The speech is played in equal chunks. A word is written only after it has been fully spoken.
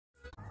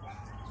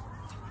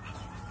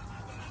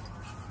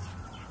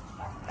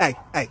Hey,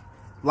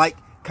 like,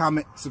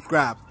 comment,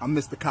 subscribe. I'm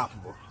Mr.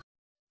 COPABULL.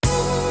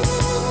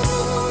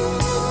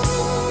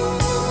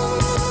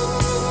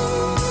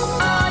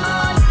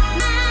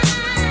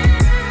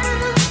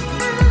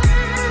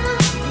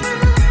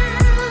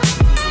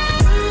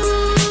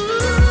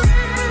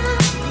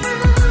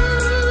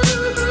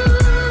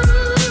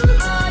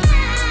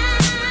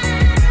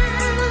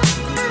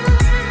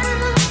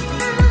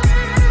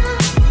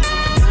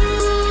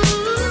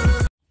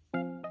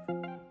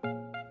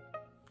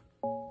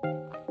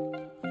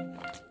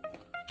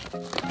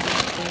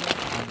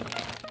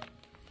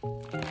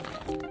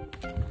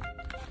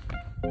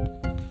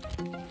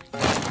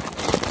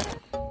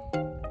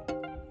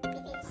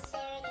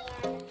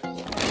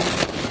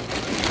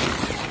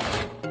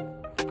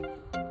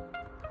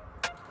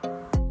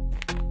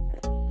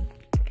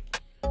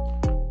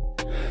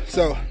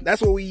 So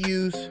that's what we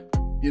use,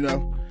 you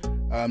know.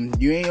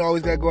 You ain't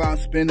always gotta go out and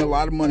spend a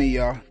lot of money,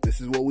 y'all.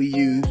 This is what we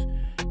use,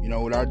 you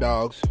know, with our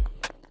dogs.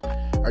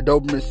 Our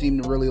Dobermans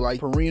seem to really like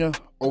Purina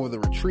over the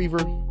Retriever.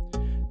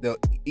 They'll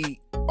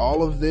eat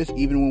all of this,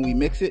 even when we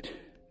mix it.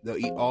 They'll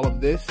eat all of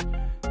this,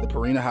 the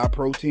Purina high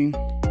protein,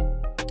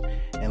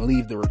 and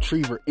leave the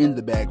Retriever in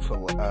the bag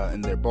for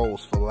in their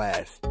bowls for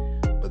last.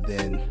 But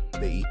then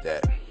they eat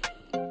that.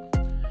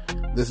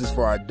 This is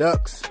for our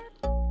ducks.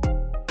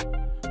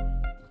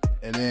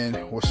 And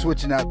then we're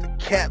switching out the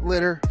cat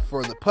litter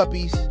for the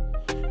puppies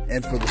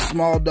and for the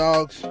small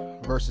dogs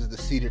versus the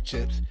cedar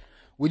chips.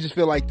 We just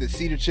feel like the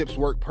cedar chips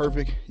work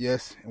perfect.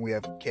 Yes, and we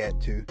have a cat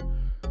too.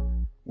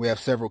 We have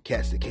several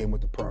cats that came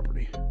with the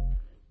property.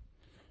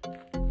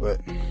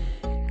 But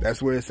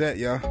that's where it's at,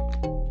 y'all.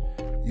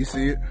 You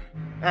see it.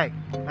 Hey,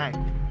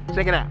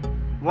 check it out.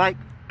 Like,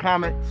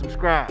 comment,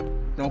 subscribe.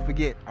 Don't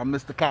forget, I'm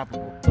Mr.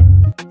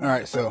 COPABULL. All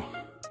right, so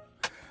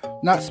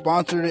not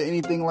sponsored or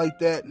anything like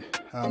that.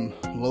 I'm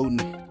loading.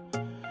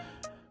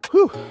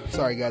 Whew,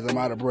 sorry guys, I'm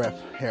out of breath.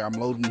 Here, I'm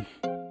loading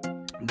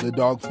the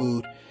dog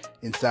food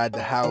inside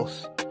the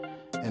house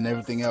and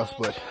everything else.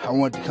 But I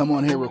wanted to come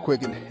on here real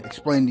quick and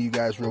explain to you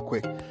guys real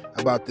quick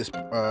about this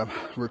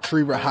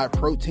Retriever high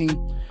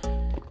protein.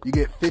 You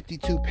get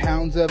 52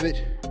 pounds of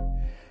it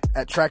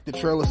at Tractor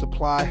Trailer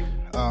Supply.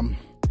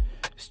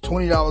 It's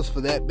 $20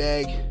 for that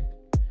bag,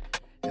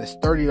 and it's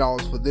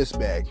 $30 for this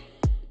bag.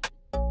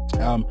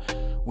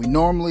 We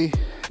normally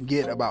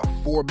get about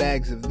 4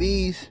 bags of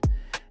these,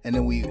 and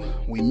then we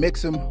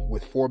mix them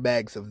with 4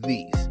 bags of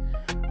these.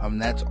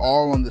 That's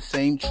all on the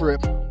same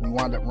trip. We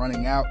wound up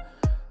running out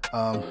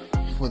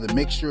for the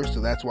mixture,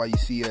 so that's why you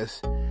see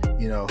us,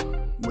 you know,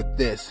 with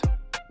this.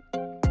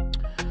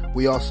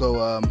 We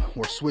also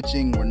we're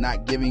switching. We're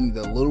not giving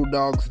the little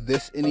dogs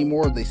this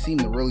anymore. They seem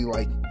to really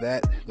like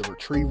that, the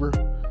Retriever.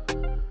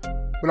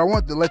 But I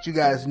want to let you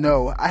guys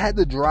know I had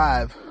to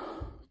drive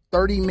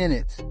 30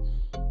 minutes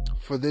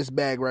for this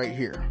bag right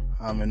here.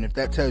 And if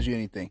that tells you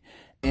anything,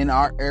 in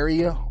our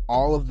area,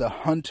 all of the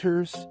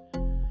hunters,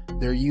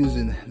 they're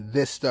using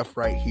this stuff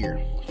right here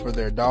for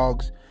their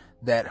dogs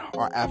that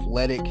are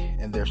athletic,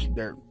 and they're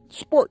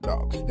sport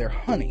dogs. They're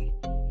hunting.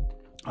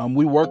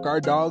 We work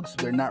our dogs.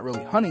 They're not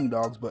really hunting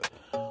dogs, but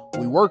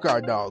we work our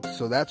dogs.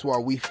 So that's why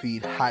we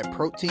feed high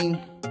protein.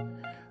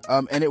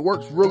 And it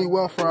works really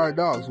well for our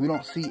dogs. We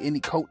don't see any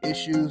coat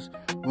issues.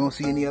 We don't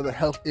see any other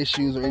health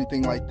issues or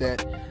anything like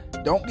that.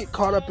 Don't get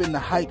caught up in the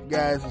hype,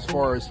 guys, as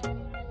far as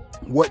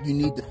what you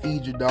need to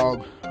feed your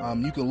dog.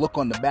 You can look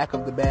on the back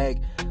of the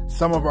bag.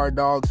 Some of our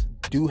dogs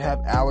do have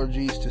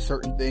allergies to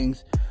certain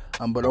things,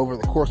 but over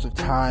the course of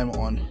time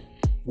on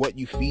what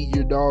you feed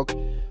your dog,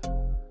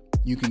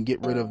 you can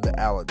get rid of the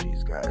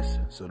allergies, guys.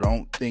 So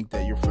don't think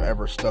that you're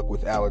forever stuck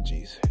with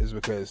allergies. It's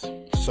because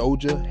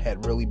Soja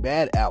had really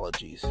bad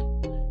allergies,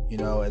 you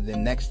know, and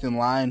then next in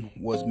line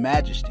was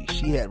Majesty.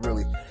 She had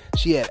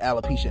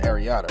alopecia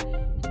areata.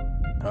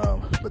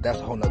 But that's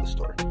a whole nother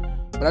story.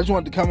 But I just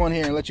wanted to come on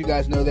here and let you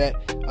guys know that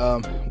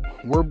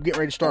we're getting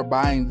ready to start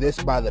buying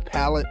this by the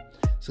pallet.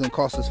 It's going to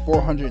cost us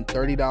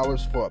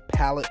 $430 for a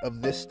pallet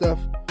of this stuff.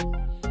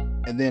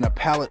 And then a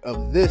pallet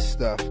of this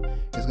stuff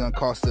is going to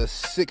cost us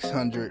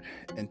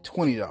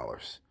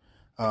 $620.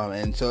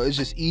 And so it's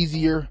just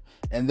easier.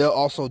 And they'll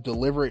also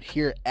deliver it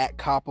here at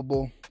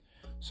COPABULL.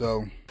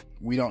 So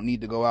we don't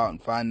need to go out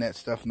and find that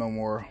stuff no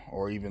more,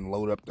 or even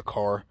load up the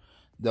car.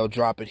 They'll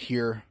drop it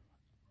here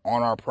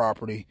on our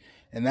property.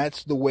 And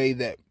that's the way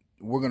that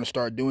we're going to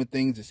start doing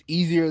things. It's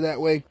easier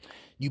that way.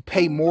 You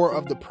pay more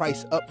of the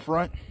price up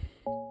front,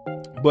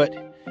 but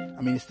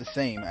I mean, it's the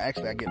same.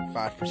 Actually, I get a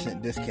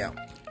 5% discount.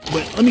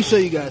 But let me show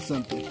you guys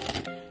something.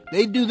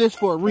 They do this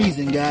for a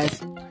reason, guys.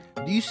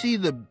 Do you see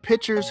the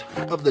pictures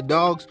of the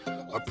dogs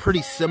are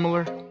pretty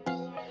similar?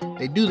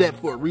 They do that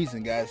for a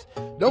reason, guys.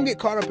 Don't get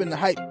caught up in the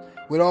hype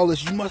with all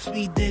this, you must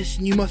feed this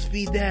and you must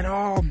feed that.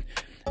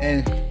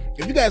 And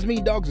if you guys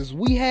meet dogs as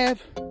we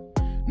have,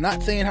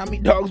 not saying how many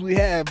dogs we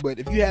have, but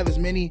if you have as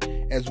many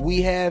as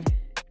we have,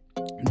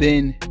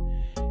 then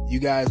you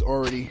guys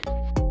already,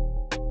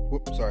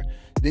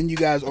 then you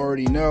guys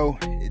already know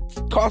it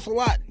costs a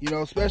lot, you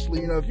know,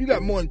 especially, you know, if you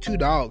got more than 2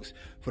 dogs,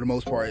 for the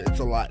most part, it's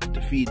a lot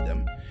to feed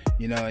them,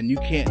 you know, and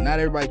not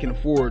everybody can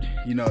afford,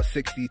 you know, a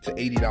 $60 to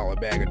 $80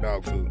 bag of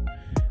dog food.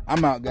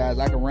 I'm out, guys.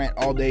 I can rant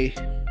all day.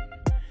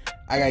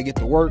 I gotta get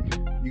to work.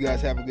 You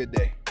guys have a good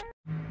day.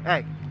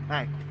 Hey,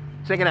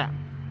 check it out.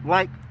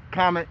 Like,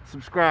 comment,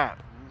 subscribe.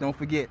 Don't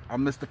forget,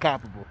 I'm Mr.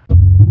 COPABULL.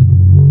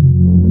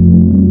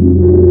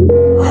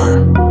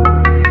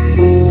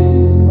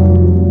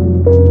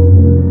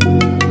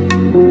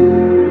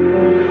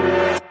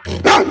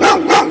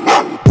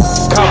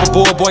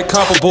 COPABULL, boy,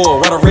 COPABULL.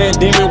 What a red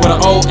demon with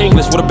an old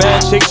English. With a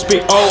bad chick,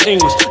 speak old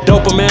English.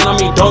 Dopamine, I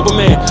mean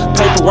Doberman.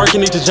 Paperwork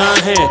in each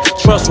giant hand.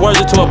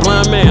 Trustworthy to a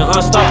blind man.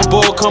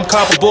 Unstoppable, come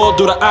COPABULL.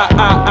 Do the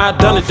I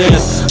done it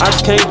dance. I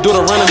just can't do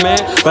the running,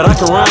 man. But I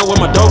can run with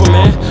my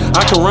Doberman.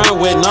 I can run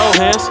with no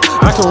hands.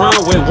 I can run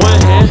with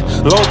one hand.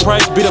 Low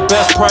price be the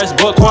best price,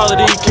 but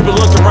quality keep it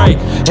looking right.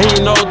 And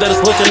you know that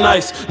it's looking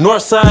nice.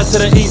 North side to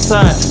the east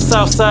side,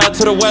 south side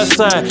to the west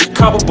side.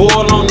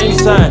 COPABULL on any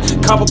side.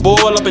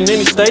 COPABULL up in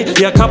any state.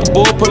 Yeah,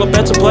 COPABULL pull up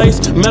at your place.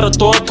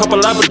 Metathor, couple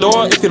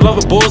Labrador. If you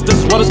love the bulls, this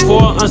is what it's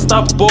for.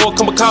 Unstoppable,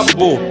 come a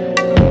COPABULL.